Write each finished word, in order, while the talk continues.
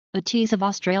a tease of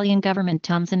Australian government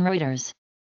Thomson Reuters.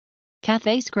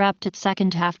 Cathay scrapped its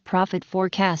second-half profit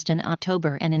forecast in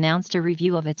October and announced a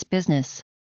review of its business.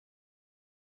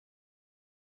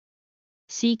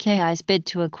 CKI's bid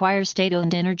to acquire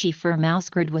state-owned energy firm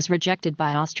Ausgrid was rejected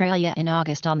by Australia in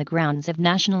August on the grounds of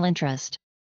national interest.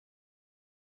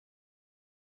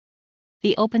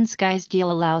 The Open Skies deal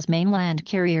allows mainland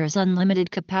carriers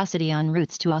unlimited capacity on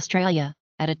routes to Australia,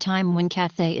 at a time when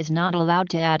Cathay is not allowed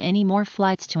to add any more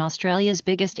flights to Australia's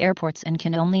biggest airports and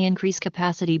can only increase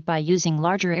capacity by using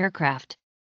larger aircraft.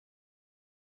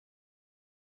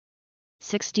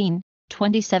 16,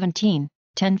 2017,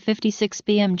 10:56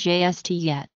 p.m. JST.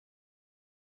 Yet.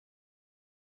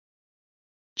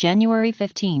 January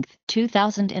 15,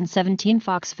 2017.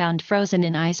 Fox found frozen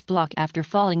in ice block after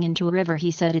falling into a river.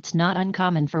 He said it's not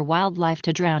uncommon for wildlife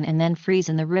to drown and then freeze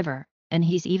in the river, and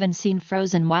he's even seen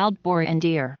frozen wild boar and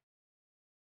deer.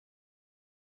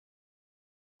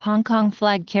 Hong Kong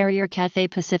flag carrier Cathay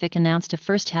Pacific announced a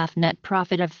first-half net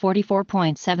profit of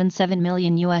 $44.77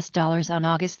 million on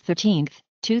August 13,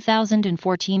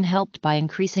 2014, helped by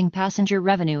increasing passenger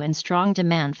revenue and strong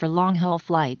demand for long-haul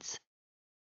flights.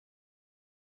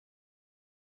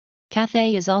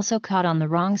 Cathay is also caught on the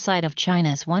wrong side of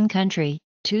China's one country,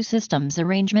 two systems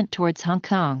arrangement towards Hong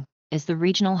Kong, as the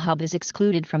regional hub is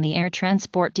excluded from the air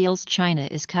transport deals China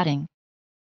is cutting.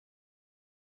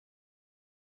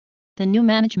 The new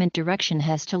management direction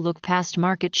has to look past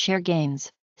market share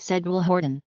gains, said Will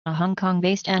Horton, a Hong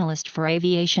Kong-based analyst for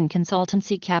aviation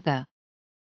consultancy Kappa.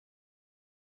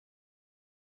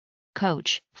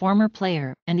 Coach, former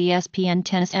player, and ESPN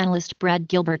tennis analyst Brad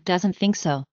Gilbert doesn't think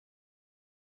so.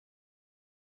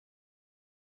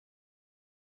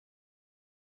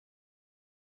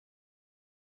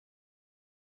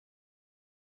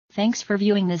 Thanks for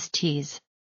viewing this tease.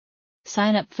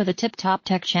 Sign up for the Tip Top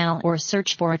Tech channel or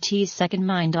search for a Tease Second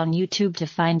Mind on YouTube to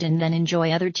find and then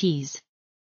enjoy other teas.